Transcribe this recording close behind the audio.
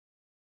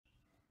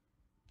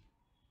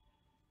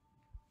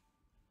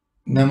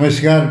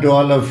Namaskar to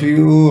all of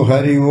you.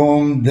 Hari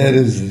Om. There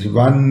is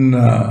one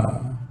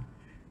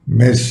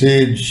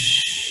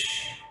message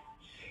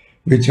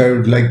which I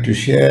would like to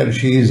share.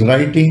 She is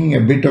writing a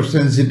bit of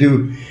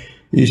sensitive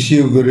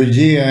issue,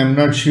 Guruji. I am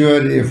not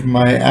sure if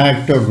my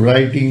act of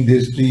writing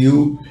this to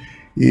you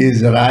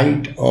is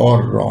right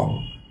or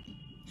wrong.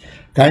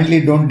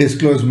 Kindly don't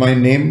disclose my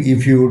name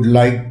if you would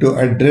like to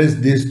address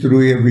this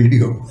through a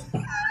video.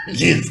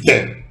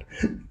 Instead,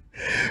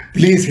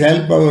 please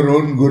help our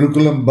own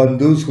Gurukulam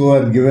Bandhus who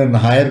are given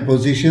higher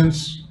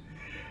positions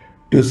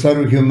to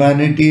serve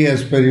humanity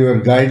as per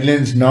your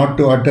guidelines, not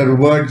to utter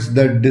words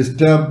that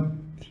disturb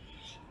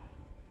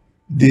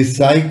the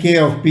psyche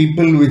of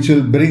people, which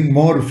will bring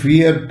more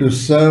fear to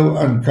serve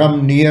and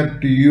come near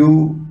to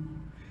you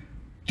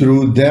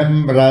through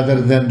them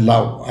rather than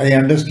love. I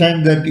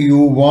understand that you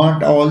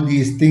want all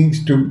these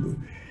things to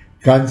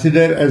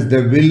consider as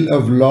the will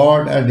of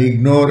Lord and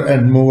ignore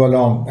and move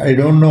along. I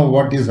don't know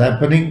what is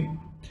happening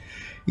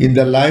in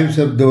the lives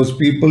of those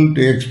people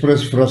to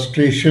express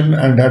frustration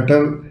and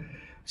utter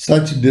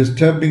such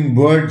disturbing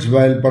words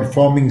while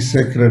performing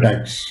sacred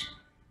acts.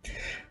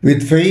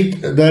 With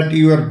faith that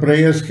your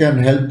prayers can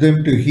help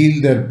them to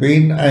heal their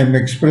pain, I am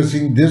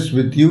expressing this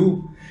with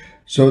you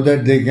so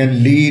that they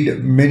can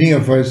lead many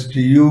of us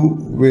to you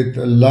with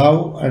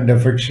love and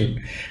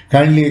affection.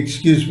 Kindly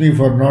excuse me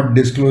for not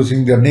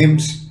disclosing the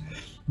names.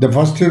 The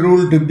first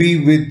rule to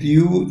be with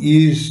you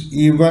is,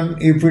 even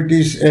if it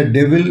is a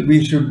devil,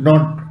 we should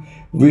not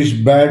wish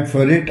bad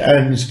for it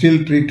and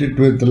still treat it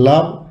with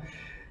love.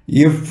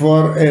 If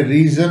for a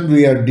reason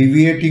we are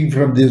deviating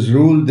from this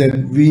rule,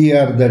 then we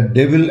are the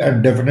devil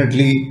and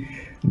definitely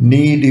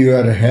need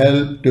your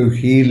help to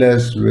heal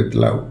us with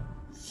love.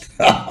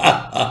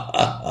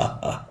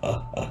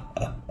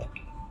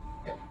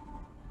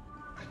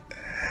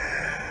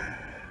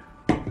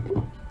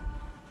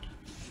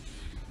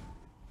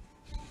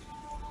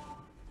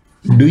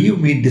 Do you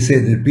mean to say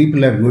that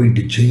people are going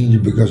to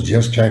change because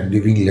just I am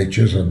giving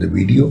lectures on the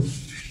video?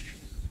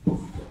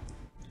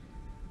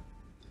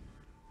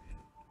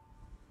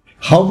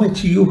 How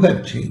much you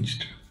have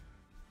changed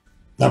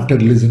after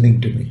listening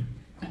to me?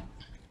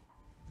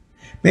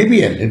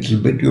 Maybe a little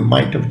bit you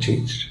might have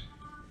changed.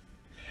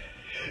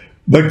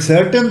 But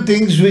certain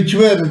things which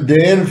were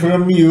there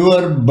from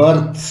your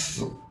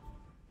birth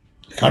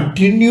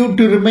continue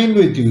to remain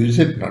with you, is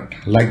it not?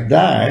 Like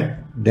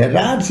that, there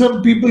are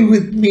some people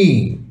with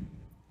me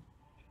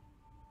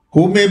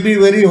who may be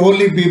very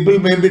holy people,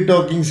 may be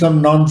talking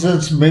some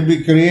nonsense, may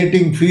be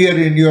creating fear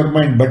in your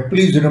mind. But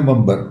please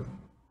remember,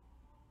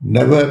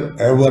 never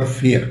ever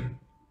fear.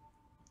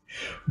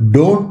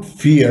 Don't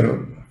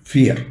fear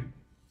fear.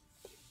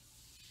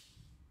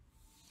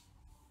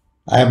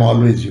 I am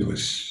always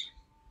yours.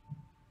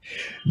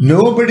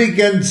 Nobody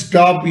can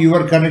stop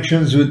your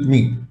connections with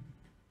me.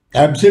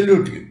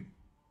 Absolutely.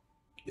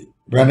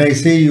 When I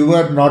say you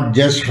are, not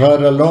just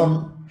her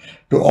alone,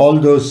 to all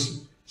those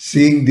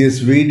seeing this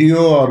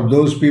video or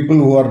those people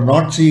who are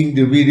not seeing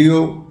the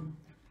video,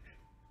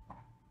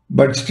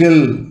 but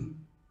still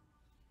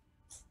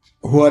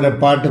who are a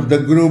part of the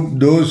group,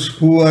 those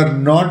who are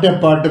not a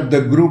part of the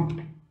group,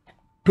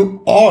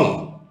 to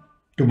all,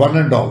 to one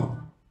and all.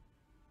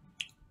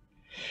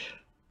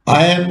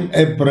 I am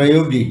a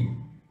prayogi.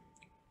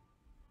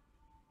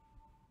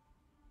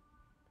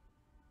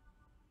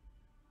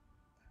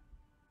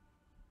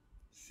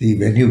 See,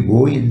 when you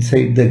go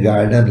inside the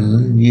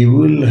garden, you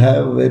will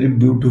have very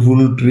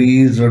beautiful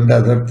trees and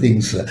other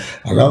things.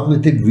 Along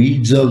with it,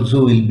 weeds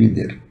also will be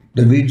there.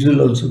 The weeds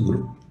will also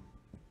grow.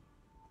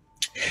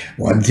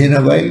 Once in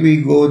a while,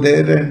 we go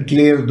there and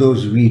clear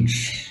those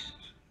weeds.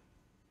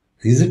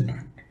 Is it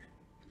not?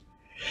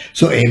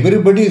 So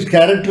everybody's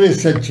character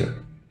is such.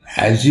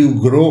 As you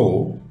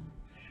grow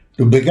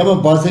to become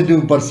a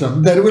positive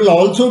person, there will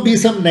also be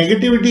some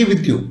negativity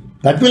with you.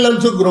 That will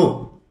also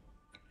grow.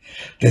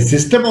 The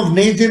system of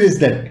nature is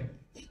that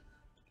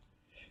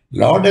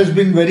Lord has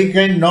been very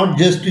kind, not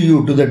just to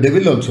you, to the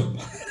devil also.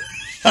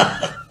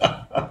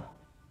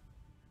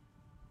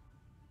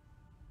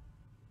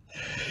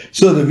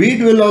 So the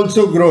weed will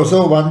also grow.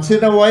 So once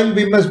in a while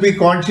we must be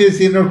conscious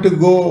enough to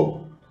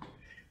go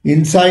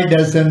inside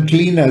us and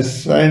clean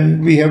us,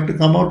 and we have to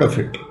come out of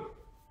it.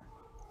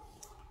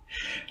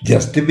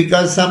 Just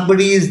because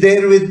somebody is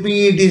there with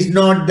me, it is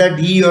not that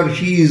he or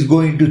she is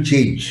going to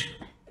change.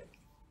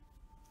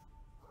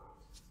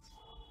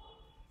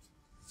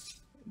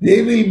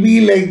 They will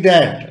be like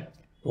that.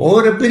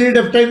 Over a period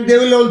of time, they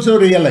will also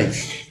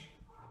realize.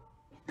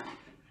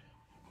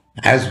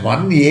 As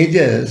one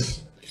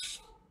ages,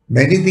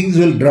 many things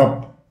will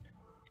drop.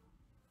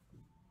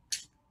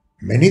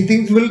 Many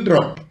things will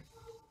drop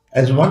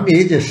as one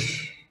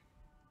ages.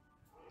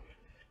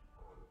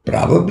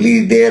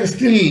 Probably they are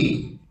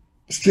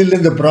still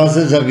in the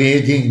process of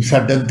aging.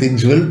 Certain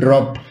things will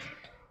drop.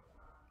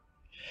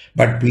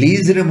 But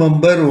please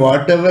remember,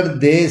 whatever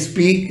they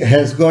speak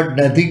has got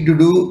nothing to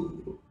do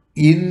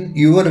in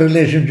your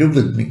relationship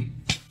with me.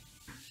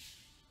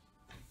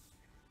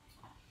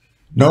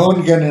 No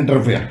one can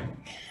interfere.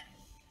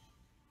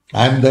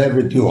 I am there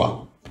with you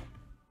all.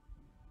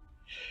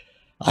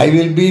 I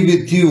will be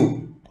with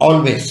you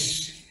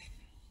always.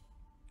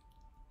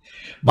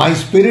 My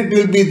spirit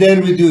will be there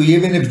with you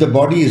even if the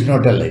body is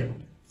not alive.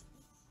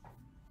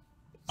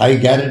 I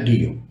guarantee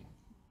you.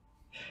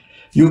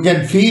 You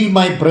can feel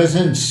my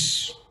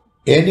presence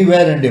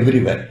anywhere and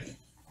everywhere.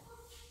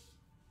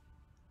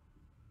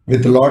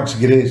 With Lord's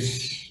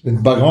grace,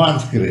 with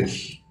Bhagavan's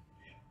grace.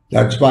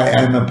 That's why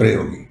I am a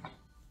Prayogi.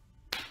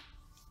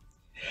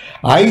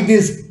 I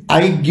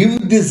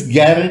give this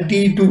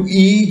guarantee to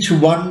each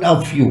one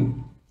of you.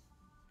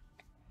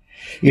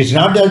 It's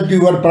not that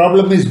your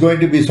problem is going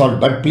to be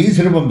solved, but please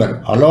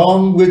remember,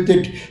 along with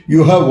it,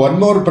 you have one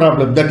more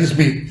problem, that is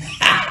me.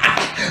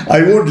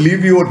 I won't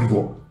leave you and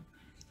go.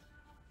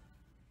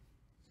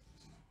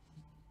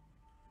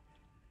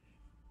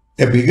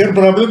 A bigger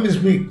problem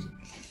is me.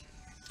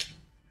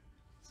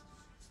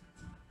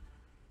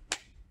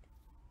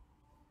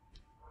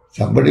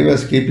 Somebody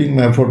was keeping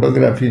my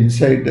photograph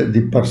inside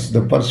the purse.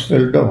 The purse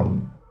fell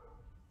down.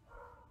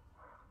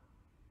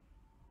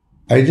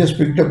 I just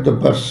picked up the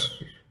purse.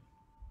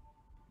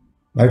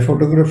 My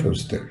photograph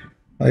was there.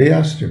 I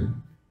asked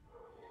him,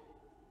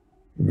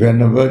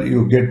 whenever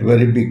you get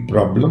very big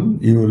problem,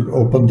 you will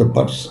open the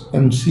purse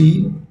and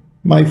see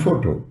my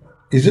photo.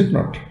 Is it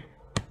not?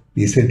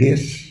 He said,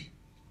 yes.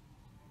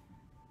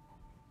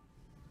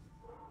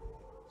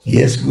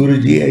 Yes,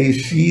 Guruji, I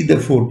see the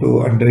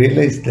photo and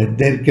realize that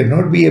there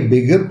cannot be a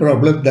bigger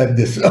problem than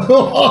this.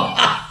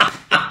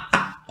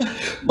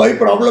 My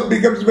problem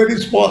becomes very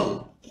small.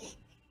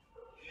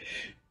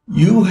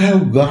 You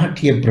have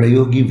got a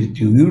Prayogi with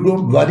you. You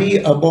don't worry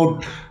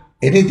about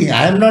anything.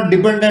 I am not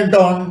dependent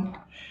on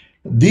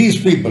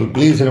these people,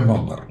 please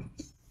remember.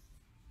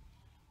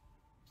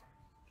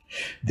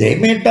 They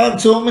may talk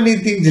so many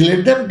things.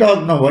 Let them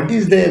talk now. What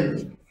is there?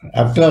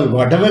 After all,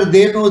 whatever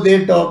they know,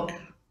 they talk.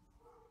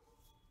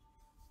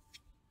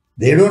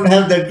 They don't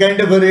have that kind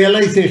of a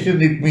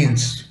realization, it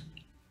means.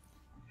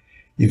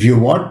 If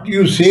what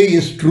you say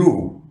is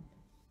true,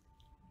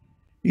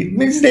 it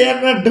means they are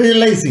not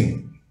realizing.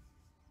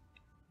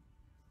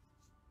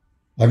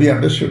 Have you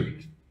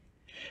understood?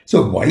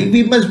 So why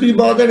we must be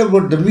bothered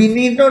about them? We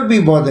need not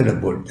be bothered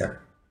about them.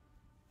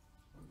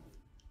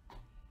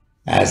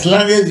 As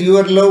long as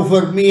your love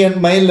for me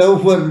and my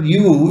love for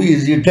you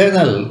is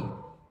eternal,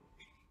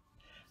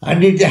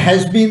 and it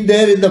has been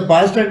there in the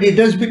past and it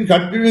has been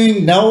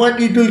continuing now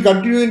and it will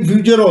continue in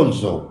future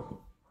also.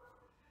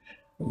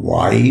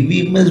 Why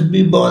we must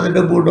be bothered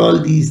about all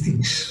these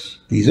things?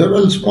 These are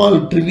all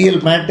small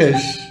trivial matters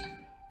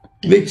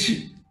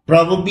which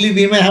probably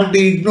we may have to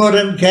ignore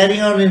and carry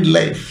on in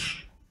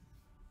life.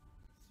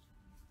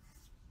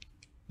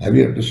 Have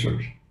you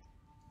understood?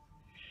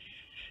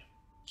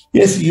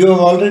 Yes, you have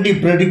already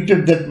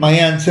predicted that my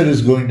answer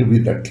is going to be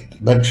that.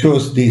 That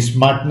shows the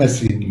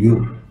smartness in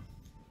you.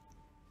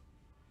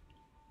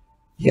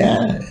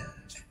 Yeah,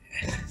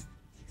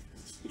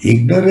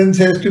 ignorance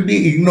has to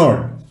be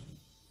ignored.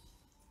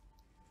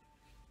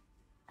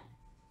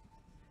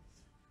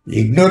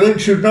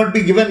 Ignorance should not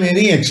be given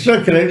any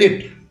extra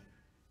credit.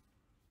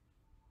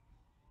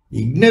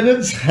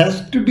 Ignorance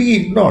has to be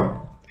ignored.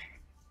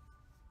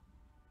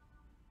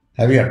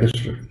 Have you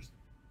understood?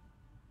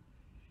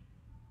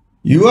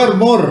 You are a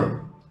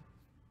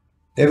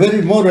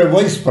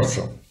wise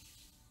person.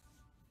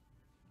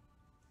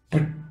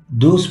 But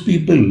those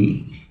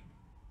people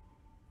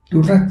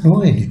do not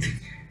know anything.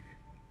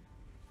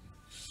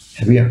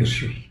 Have you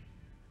understood?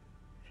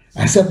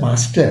 As a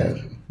master,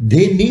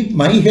 they need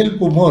my help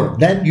more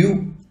than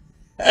you.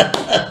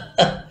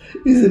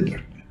 Isn't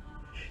it?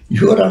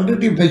 You are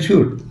already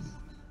matured.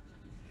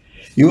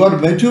 You are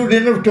matured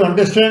enough to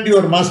understand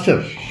your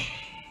master.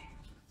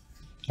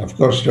 Of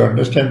course, to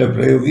understand a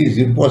Prayogi is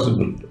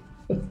impossible.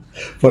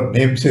 For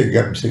namesake,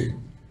 I'm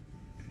saying.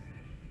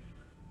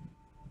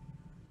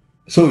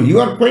 So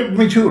you are quite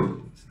mature.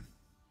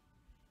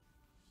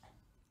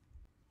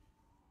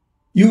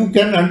 You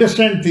can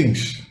understand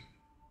things.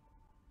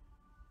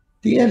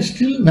 They are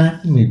still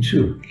not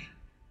mature.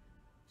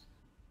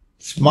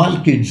 Small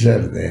kids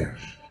are there.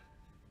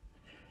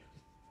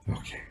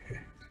 Okay.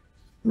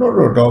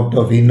 No doubt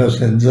of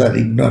innocence or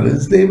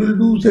ignorance, they will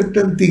do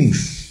certain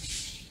things.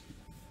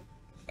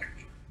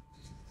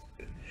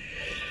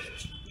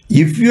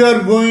 If you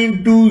are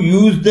going to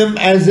use them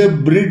as a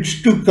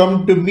bridge to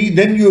come to me,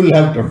 then you will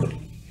have trouble.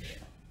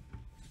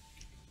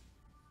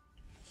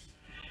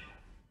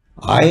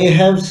 I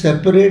have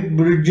separate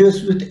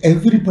bridges with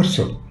every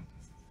person.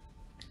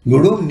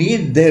 You don't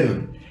need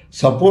their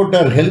support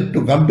or help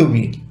to come to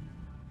me.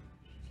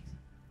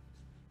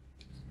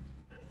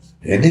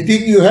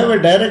 Anything you have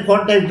a direct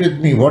contact with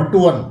me,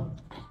 one-to-one.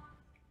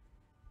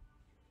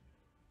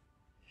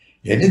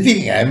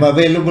 Anything, I am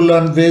available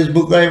on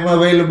Facebook, I am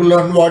available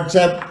on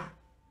WhatsApp.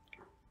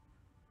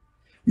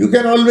 You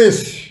can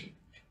always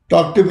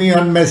talk to me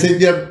on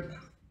Messenger.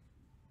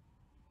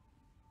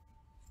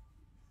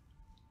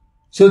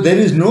 So there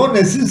is no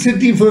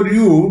necessity for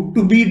you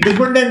to be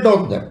dependent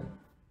on them.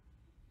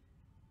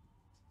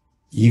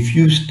 If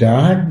you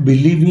start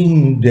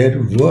believing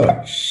their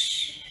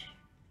words,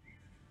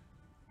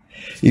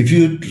 If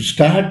you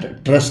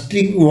start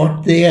trusting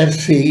what they are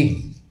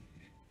saying,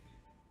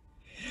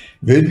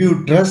 when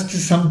you trust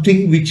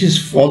something which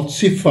is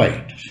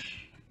falsified,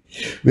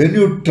 when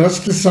you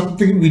trust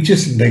something which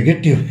is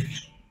negative,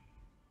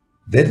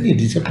 then it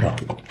is a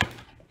problem.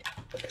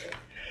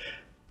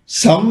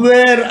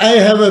 Somewhere I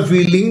have a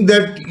feeling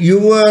that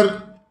you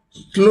are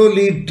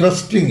slowly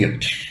trusting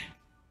it,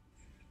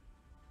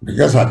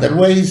 because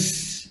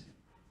otherwise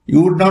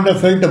you would not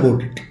have felt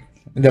about it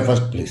in the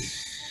first place.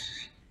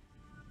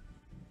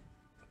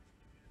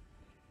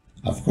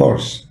 Of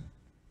course,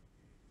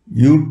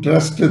 you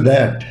trust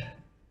that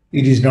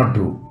it is not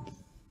true.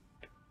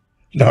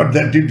 Not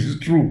that it is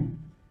true.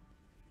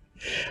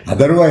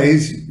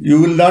 Otherwise,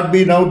 you will not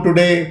be now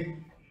today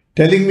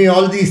telling me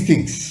all these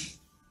things.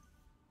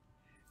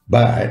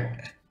 But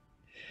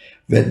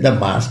when the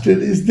Master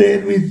is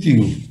there with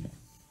you,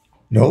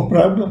 no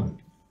problem.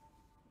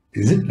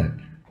 Isn't it?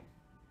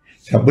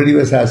 Somebody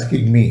was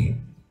asking me,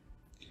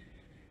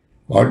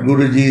 what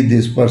Guruji,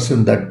 this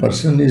person, that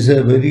person is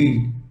a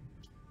very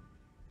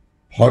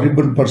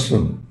horrible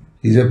person.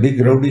 He's a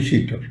big rowdy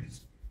sheeter.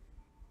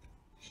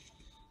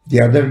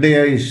 The other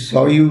day I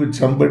saw you with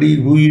somebody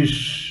who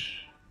is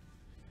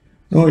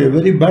a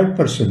very bad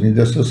person in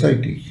the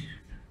society.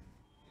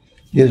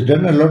 He has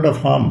done a lot of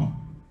harm.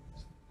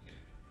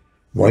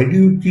 Why do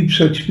you keep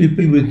such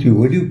people with you?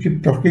 Why do you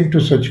keep talking to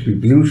such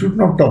people? You should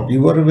not talk.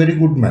 You are a very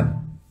good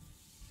man.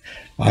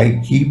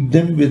 I keep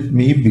them with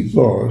me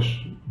because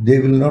they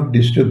will not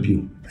disturb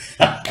you.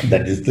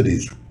 That is the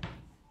reason.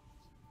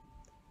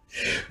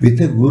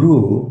 With a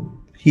guru,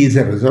 he is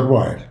a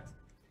reservoir.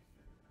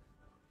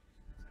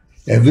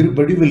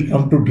 Everybody will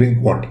come to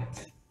drink water.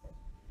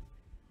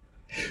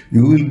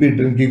 You will be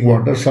drinking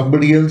water,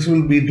 somebody else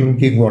will be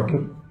drinking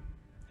water.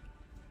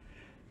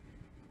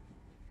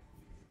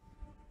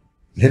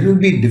 There will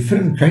be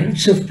different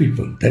kinds of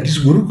people. That is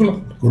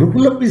Gurukulam.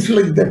 Gurukulam is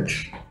like that.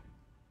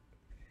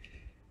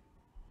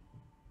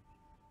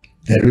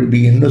 There will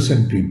be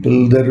innocent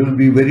people, there will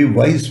be very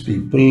wise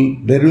people,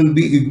 there will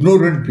be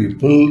ignorant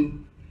people,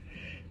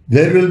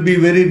 there will be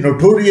very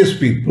notorious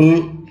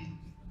people.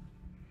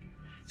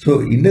 So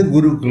in a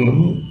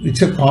Gurukulam,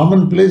 it's a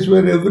common place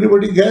where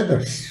everybody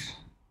gathers.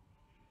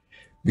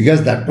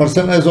 Because that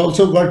person has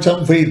also got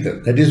some faith.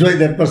 That is why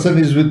that person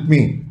is with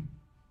me.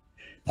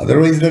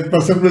 Otherwise that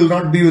person will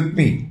not be with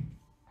me.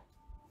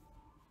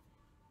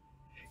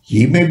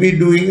 He may be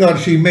doing or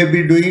she may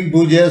be doing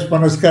pujas,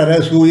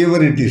 panaskaras,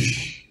 whoever it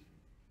is.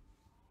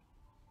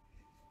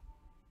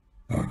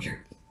 Okay.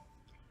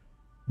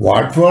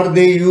 What for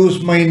they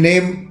use my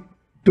name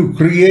to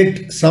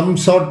create some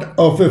sort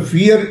of a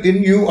fear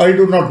in you, I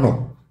do not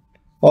know.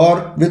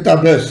 Or with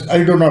others,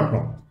 I do not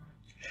know.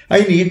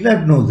 I need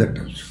not know that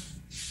also.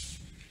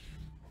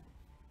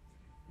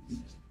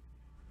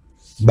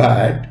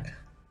 But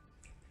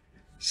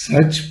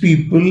such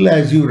people,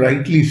 as you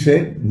rightly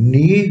said,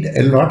 need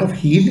a lot of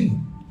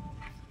healing.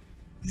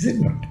 Is it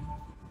not?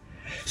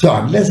 So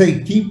unless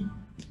I keep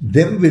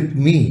them with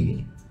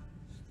me,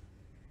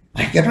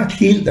 I cannot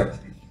heal them.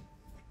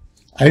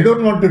 I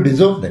don't want to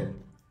disown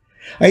them.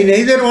 I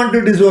neither want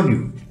to disown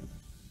you.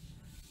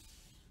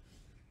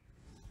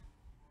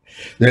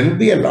 There will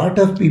be a lot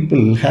of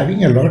people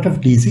having a lot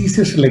of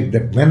diseases like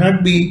that. May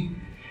not be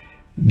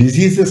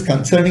diseases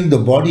concerning the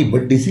body,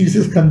 but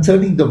diseases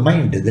concerning the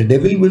mind. The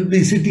devil will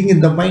be sitting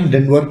in the mind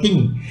and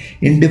working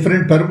in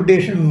different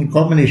permutation and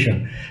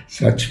combination.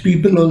 Such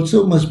people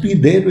also must be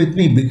there with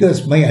me,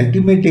 because my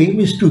ultimate aim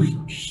is to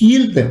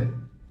heal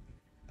them.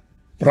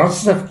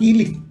 Process of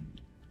healing,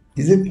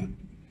 is it?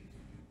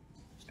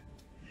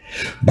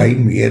 By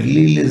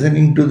merely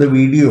listening to the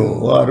video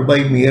or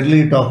by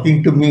merely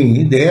talking to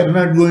me, they are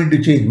not going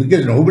to change,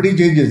 because nobody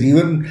changes.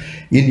 Even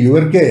in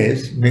your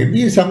case,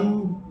 maybe some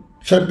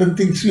certain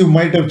things you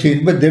might have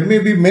changed, but there may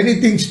be many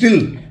things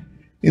still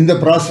in the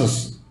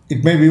process.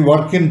 It may be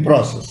work in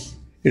process.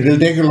 It will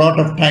take a lot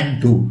of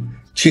time to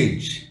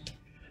change,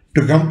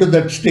 to come to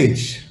that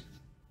stage.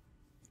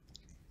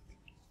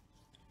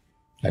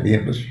 Have you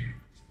understood?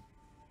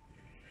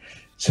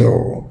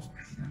 So,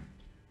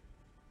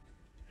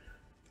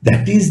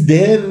 that is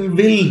their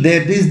will,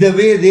 that is the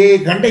way they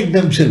conduct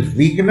themselves.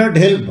 We cannot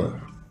help.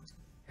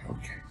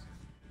 Okay.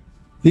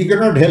 We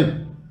cannot help.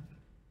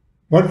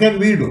 What can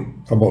we do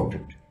about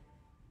it?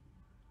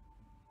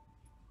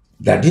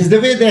 That is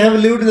the way they have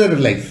lived their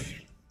life.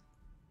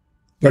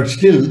 But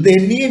still, they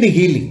need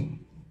healing.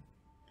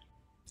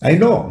 I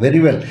know very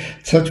well.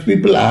 Such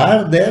people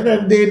are there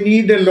and they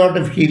need a lot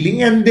of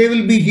healing, and they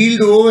will be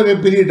healed over a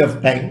period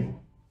of time.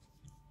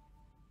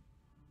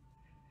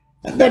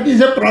 And that is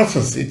a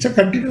process. It's a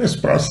continuous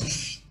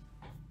process.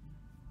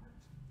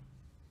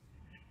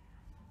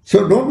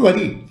 So don't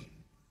worry.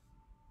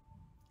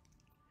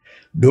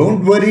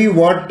 Don't worry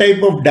what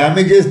type of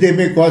damages they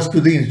may cause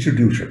to the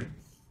institution.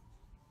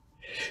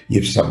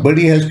 If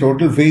somebody has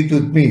total faith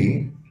with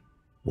me,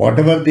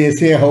 whatever they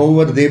say,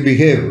 however they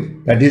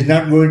behave, that is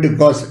not going to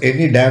cause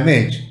any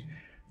damage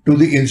to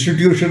the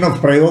institution of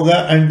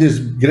Prayoga and this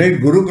great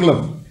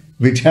Gurukulam,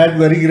 which had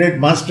very great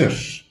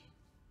masters.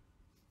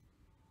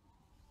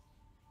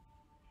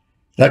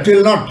 It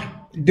will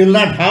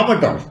not harm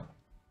at all.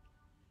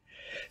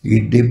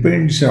 It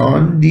depends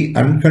on the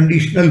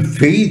unconditional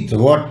faith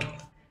what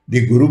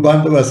the Guru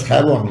Bandhavas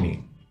have on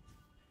me.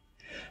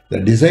 The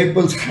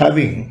disciples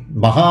having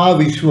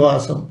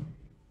Mahavishwasam,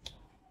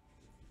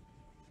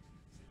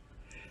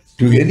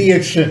 to any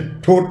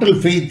extent, total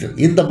faith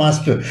in the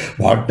Master.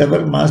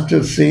 Whatever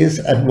Master says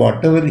and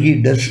whatever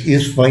he does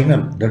is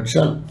final. That's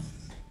all.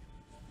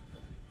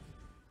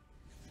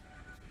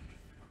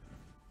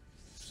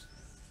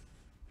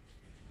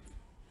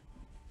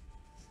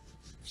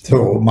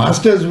 So,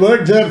 Master's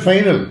words are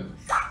final.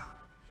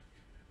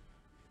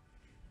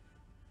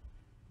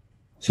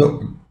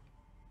 So,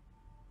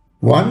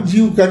 once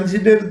you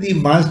consider the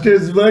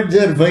Master's words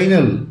are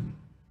final,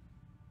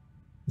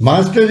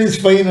 Master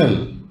is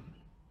final.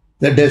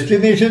 The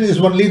destination is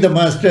only the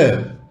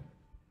Master.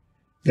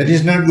 That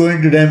is not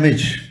going to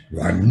damage.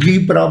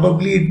 Only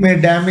probably it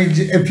may damage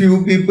a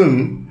few people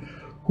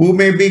who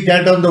may be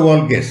cat on the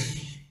wall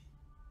case.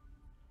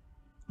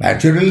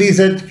 Naturally,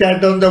 such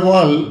cat on the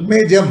wall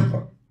may jump.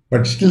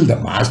 But still the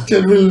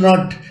Master will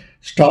not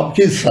stop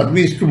his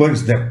service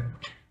towards them.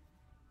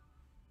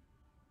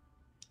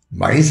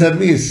 My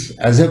service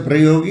as a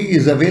prayogi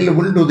is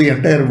available to the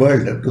entire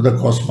world, to the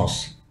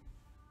cosmos.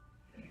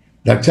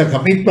 That's a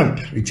commitment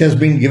which has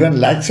been given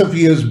lakhs of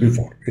years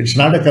before. It's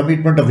not a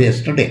commitment of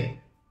yesterday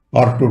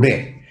or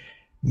today.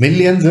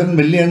 Millions and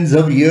millions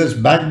of years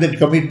back that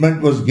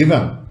commitment was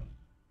given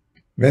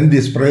when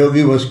this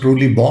prayogi was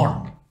truly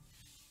born.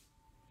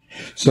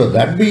 So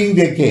that being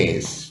the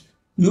case,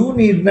 you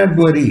need not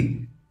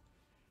worry.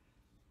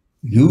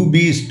 You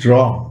be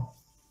strong.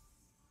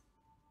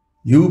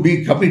 You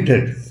be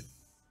committed.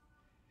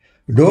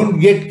 Don't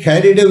get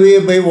carried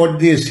away by what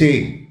they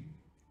say.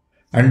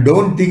 And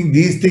don't think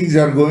these things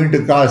are going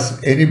to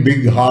cause any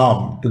big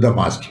harm to the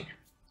Master.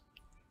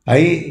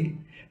 I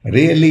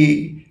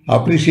really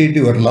appreciate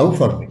your love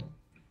for me.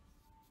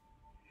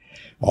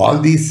 All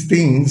these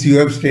things you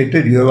have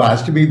stated, you have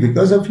asked me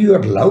because of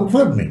your love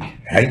for me.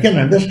 I can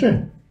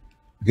understand.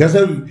 Because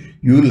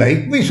you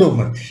like me so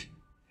much.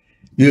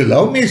 You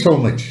love me so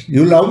much.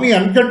 You love me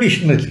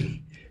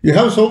unconditionally. You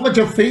have so much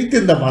of faith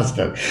in the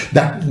Master.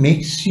 That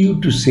makes you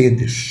to say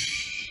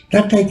this.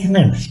 That I can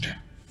understand.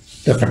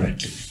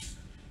 Definitely.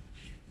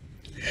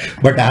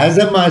 But as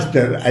a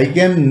Master, I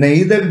can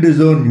neither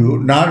disown you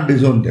nor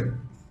disown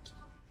them.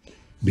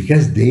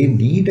 Because they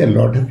need a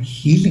lot of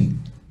healing.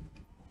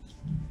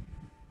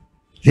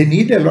 They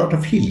need a lot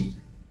of healing.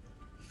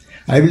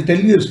 I will tell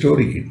you a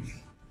story.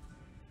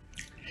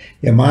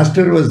 A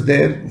Master was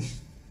there.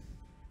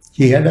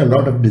 He had a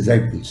lot of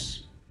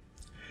disciples.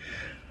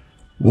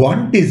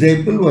 One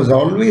disciple was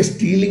always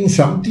stealing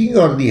something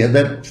or the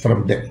other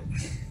from them,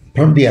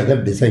 from the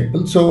other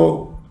disciple.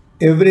 So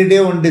every day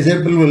one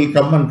disciple will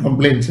come and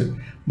complain,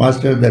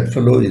 Master, that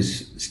fellow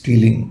is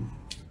stealing.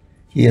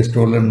 He has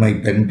stolen my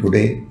pen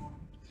today.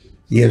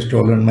 He has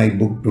stolen my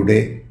book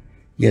today.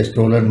 He has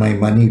stolen my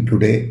money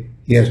today.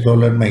 He has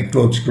stolen my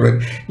clothes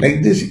today.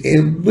 Like this,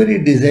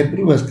 every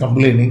disciple was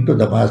complaining to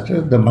the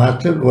Master. The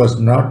Master was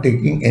not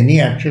taking any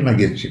action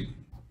against him.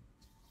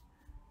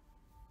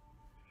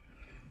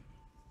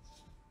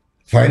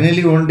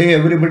 Finally, one day,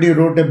 everybody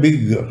wrote a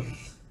big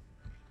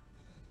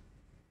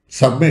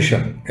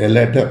submission, a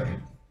letter.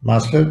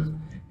 Master,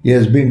 he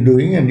has been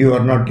doing and you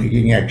are not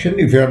taking action.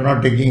 If you are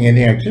not taking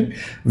any action,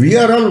 we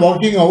are all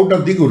walking out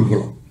of the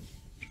Gurukulam.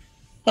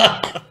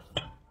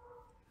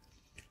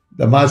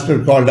 The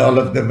Master called all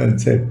of them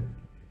and said,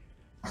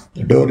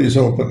 the door is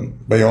open.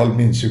 By all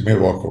means, you may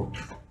walk out.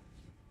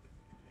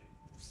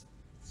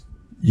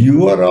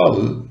 You are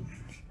all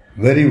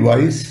very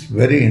wise,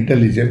 very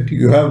intelligent.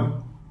 You have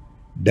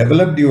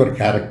developed your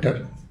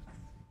character.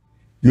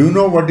 You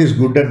know what is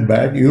good and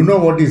bad. You know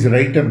what is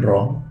right and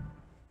wrong.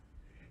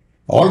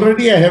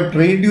 Already I have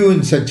trained you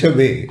in such a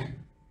way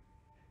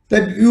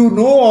that you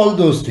know all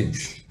those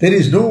things. There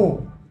is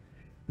no...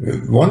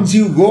 Once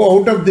you go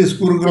out of this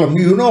Gurukulam,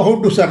 you know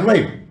how to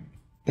survive.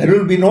 There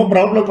will be no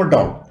problem at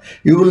all.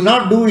 You will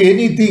not do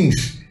any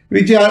things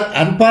which are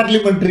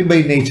unparliamentary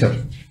by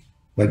nature.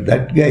 But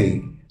that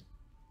guy,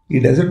 he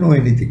doesn't know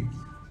anything.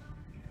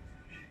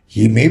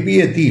 He may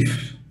be a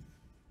thief.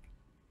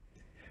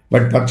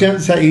 But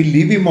perchance I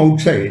leave him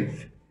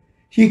outside,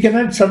 he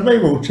cannot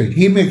survive outside.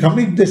 He may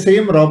commit the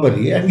same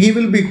robbery and he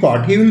will be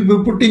caught. He will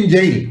be put in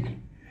jail.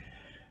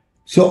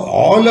 So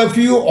all of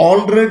you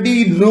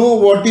already know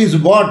what is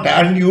what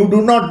and you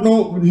do not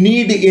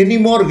need any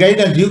more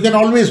guidance. You can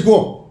always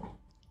go.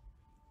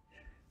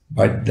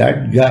 But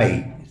that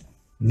guy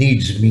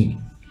needs me.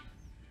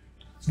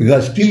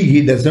 Because still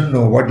he doesn't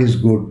know what is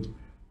good,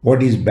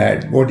 what is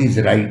bad, what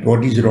is right,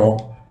 what is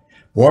wrong,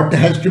 what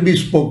has to be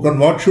spoken,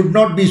 what should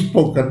not be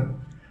spoken,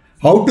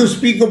 how to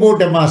speak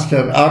about a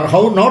master or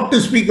how not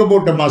to speak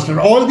about a master.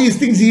 All these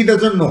things he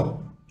doesn't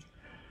know.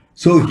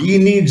 So he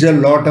needs a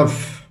lot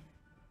of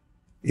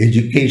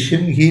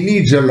education, he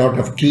needs a lot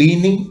of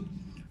cleansing,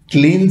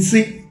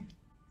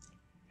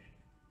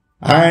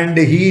 and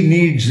he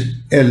needs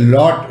a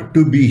lot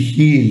to be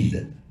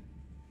healed.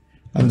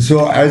 And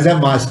so as a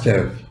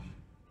master,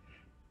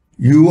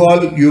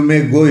 You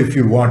may go if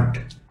you want,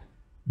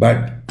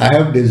 but I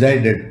have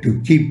decided to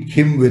keep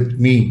him with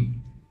me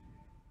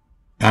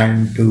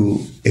and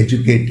to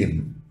educate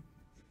him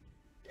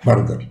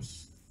further.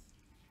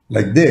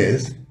 Like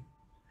this,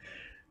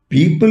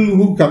 people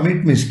who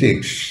commit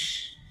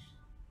mistakes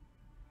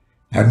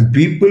and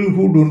people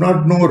who do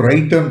not know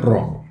right and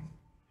wrong,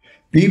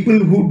 people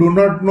who do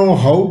not know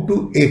how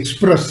to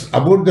express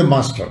about the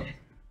master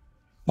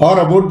or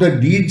about the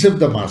deeds of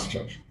the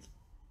master,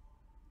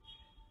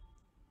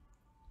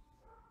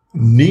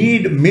 may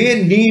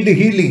need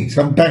healing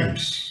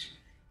sometimes.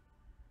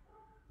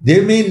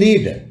 They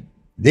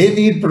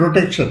need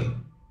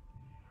protection.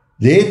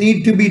 They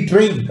need to be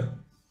trained.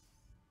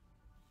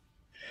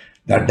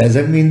 That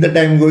doesn't mean that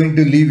I'm going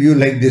to leave you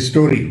like this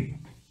story.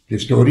 The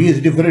story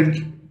is different.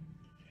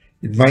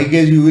 In my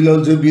case, you will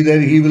also be there,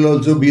 he will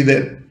also be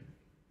there.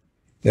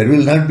 There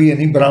will not be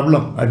any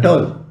problem at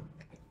all.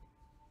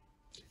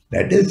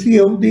 Let us see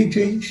how they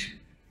change.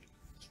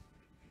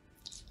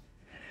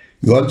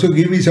 You also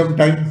give me some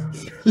time.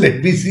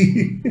 Let me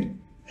see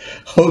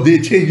how they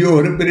change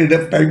over a period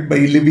of time by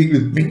living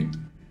with me.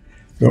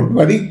 Don't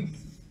worry.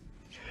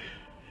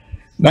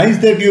 Nice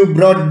that you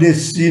brought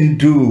this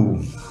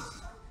into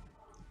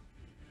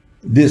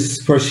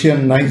this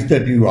question. Nice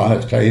that you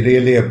asked. I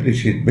really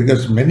appreciate,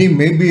 because many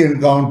may be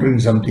encountering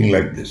something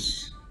like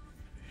this.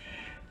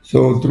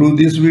 So through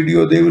this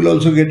video, they will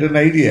also get an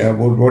idea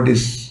about what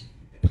is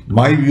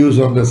my views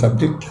on the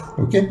subject.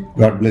 Okay.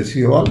 God bless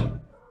you all.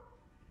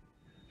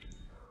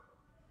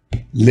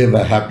 Live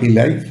a happy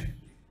life,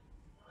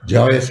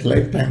 joyous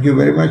life. Thank you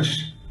very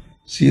much.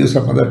 See you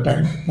some other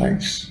time.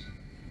 Thanks.